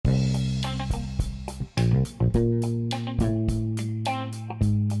Tell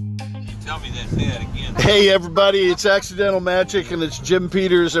me that. Say that again. Hey everybody, it's Accidental Magic and it's Jim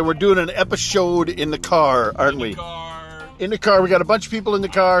Peters, and we're doing an episode in the car, aren't we? In the car. We got a bunch of people in the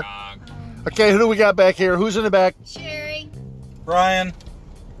car. Okay, who do we got back here? Who's in the back? Sherry. Brian.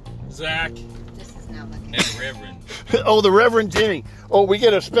 Zach. This is not looking. And Reverend. Oh, the Reverend Jimmy. Oh, we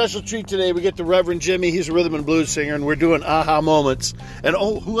get a special treat today. We get the Reverend Jimmy. He's a rhythm and blues singer, and we're doing aha moments. And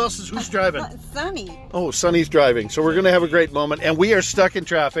oh, who's driving? Sunny. Oh, Sonny's driving. So we're going to have a great moment. And we are stuck in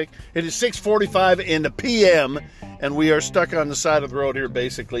traffic. It is 6:45 in the p.m., and we are stuck on the side of the road here,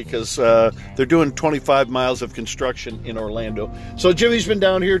 basically, because they're doing 25 miles of construction in Orlando. So Jimmy's been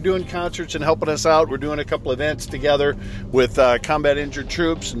down here doing concerts and helping us out. We're doing a couple events together with combat injured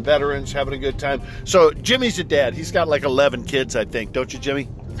troops and veterans, having a good time. So Jimmy's a dad. He's got like 11 kids, I think. Don't you, Jimmy?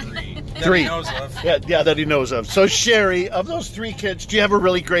 Three. That he knows of. Yeah, that he knows of. So Sherry, of those 3 kids, do you have a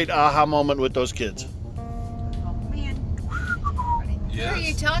really great aha moment with those kids? Oh, man. Yes. Who are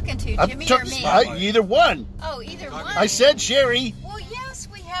you talking to, Jimmy or me? Either one. Oh, either one. I said Sherry. Well, yes,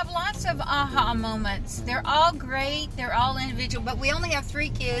 we have lots of aha moments. They're all great. They're all individual, but we only have 3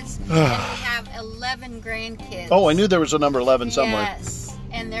 kids, and we have 11 grandkids. Oh, I knew there was a number 11 somewhere. Yes,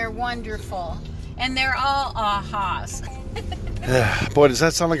 and they're wonderful. And they're all ahas. Boy, does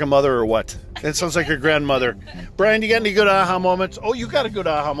that sound like a mother or what? It sounds like your grandmother. Brian, you got any good aha moments? Oh, you got a good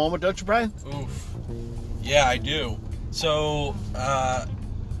aha moment, don't you, Brian? Oof. Yeah, I do. So,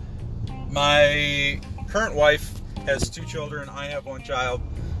 my current wife has 2 children. I have 1 child.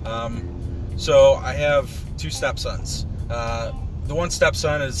 So I have 2 stepsons. The one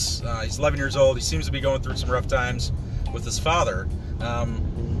stepson is he's 11 years old. He seems to be going through some rough times with his father.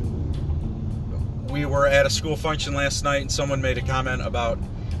 We were at a school function last night, and someone made a comment about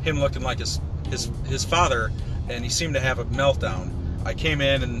him looking like his father, and he seemed to have a meltdown. I came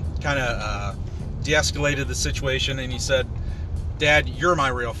in and kind of de-escalated the situation, and he said, "Dad, you're my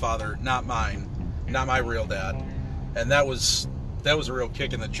real father, not mine, not my real dad." And that was a real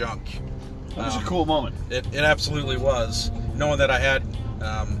kick in the junk. That was a cool moment. It absolutely was, knowing that I had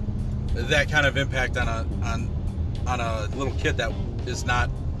that kind of impact on a little kid that is not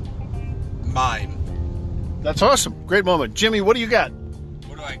mine. That's awesome. Great moment. Jimmy, what do you got?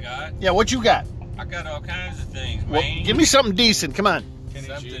 What do I got? Yeah, what you got? I got all kinds of things, Well, man. give me something decent. Come on.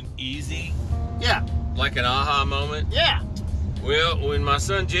 Something easy, Yeah. Like an aha moment? Yeah. Well, when my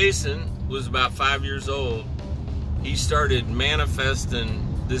son Jason was about 5 years old, he started manifesting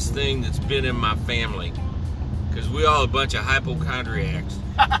this thing that's been in my family. Because we all a bunch of hypochondriacs.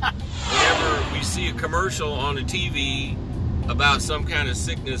 Whenever we see a commercial on the TV about some kind of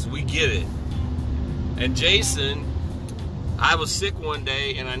sickness, we get it. And Jason, I was sick one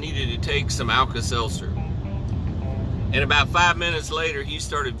day and I needed to take some Alka-Seltzer. And about 5 minutes later, he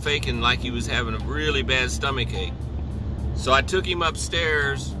started faking like he was having a really bad stomach ache. So I took him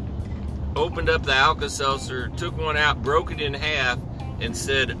upstairs, opened up the Alka-Seltzer, took one out, broke it in half, and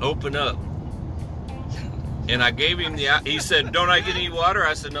said, "Open up." And I gave him he said, "Don't I get any water?"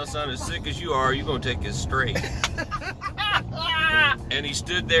 I said, "No, son, as sick as you are, you're going to take this straight." And he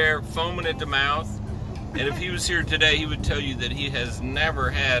stood there foaming at the mouth. And if he was here today, he would tell you that he has never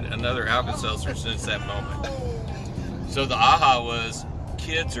had another Alka-Seltzer since that moment. So the aha was,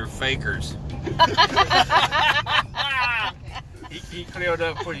 kids are fakers. He cleared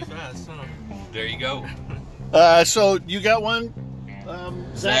up pretty fast, huh? There you go. So you got one,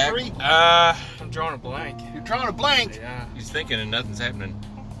 Zachary? I'm drawing a blank. You're drawing a blank. Yeah. He's thinking and nothing's happening.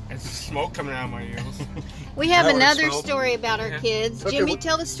 It's smoke coming out of my ears. We have That was another smoke. story about our kids. Okay, Jimmy, what-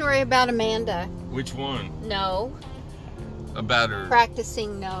 tell the story about Amanda. Which one? No. About her.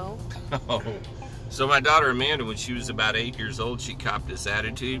 Practicing no. Oh. So my daughter Amanda, when she was about 8 years old, she copped this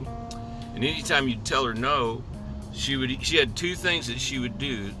attitude. And anytime you'd tell her no, she had 2 things that she would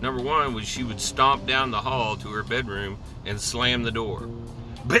do. Number 1 was she would stomp down the hall to her bedroom and slam the door.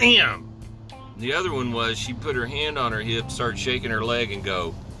 Bam! The other one was she put her hand on her hip, start shaking her leg, and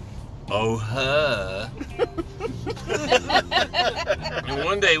go, "Oh, huh." And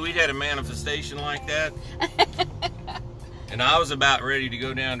one day we'd had a manifestation like that. And I was about ready to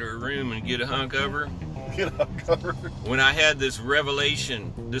go down to her room and get a hunk of her. When I had this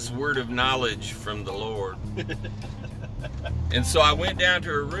revelation, this word of knowledge from the Lord. And so I went down to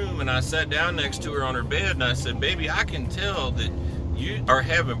her room and I sat down next to her on her bed and I said, "Baby, I can tell that you are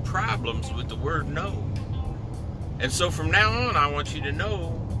having problems with the word no. And so from now on, I want you to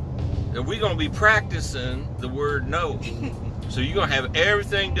know that we're going to be practicing the word no. So you're going to have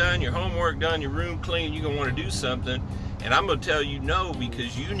everything done, your homework done, your room clean, you're going to want to do something. And I'm going to tell you no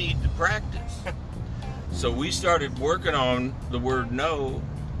because you need to practice." So we started working on the word no,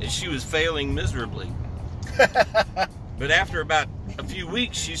 and she was failing miserably. But after about a few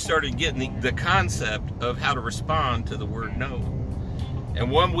weeks, she started getting the concept of how to respond to the word no. And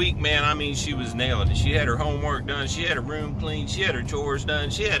one week, man, I mean, she was nailing it. She had her homework done. She had her room cleaned. She had her chores done.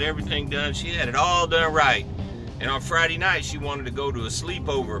 She had everything done. She had it all done right. And on Friday night, she wanted to go to a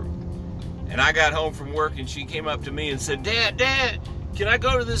sleepover. And I got home from work, and she came up to me and said, Dad, can I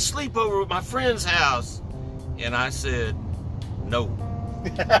go to this sleepover with my friend's house? And I said, no.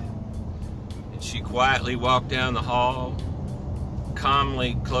 And she quietly walked down the hall,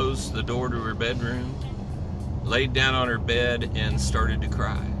 calmly closed the door to her bedroom, laid down on her bed, and started to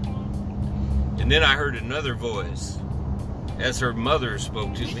cry. And then I heard another voice as her mother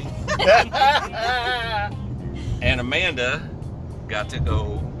spoke to me. And Amanda got to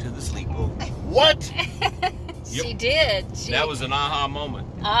go to the sleepover. What? She did. That was an aha moment.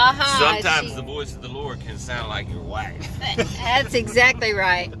 Sometimes the voice of the Lord can sound like your wife. That's exactly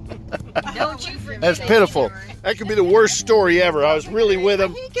right. Don't you forget. That's pitiful. That could be the worst story ever. I was really with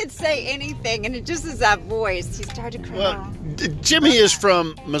him. He could say anything, and it just is that voice. He started to cry. Well, Jimmy is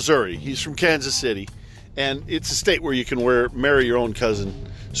from Missouri. He's from Kansas City, and it's a state where you can marry your own cousin.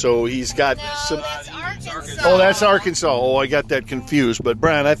 So he's got some. That's Arkansas. Oh, that's Arkansas. Oh, I got that confused. But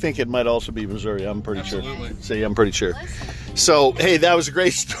Brian, I think it might also be Missouri. I'm pretty sure. See, I'm pretty sure. So, hey, that was a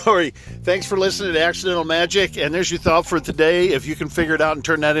great story. Thanks for listening to Accidental Magic. And there's your thought for today. If you can figure it out and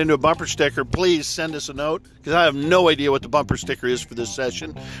turn that into a bumper sticker, please send us a note, because I have no idea what the bumper sticker is for this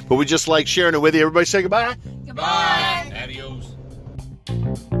session. But we just like sharing it with you. Everybody say goodbye. Goodbye.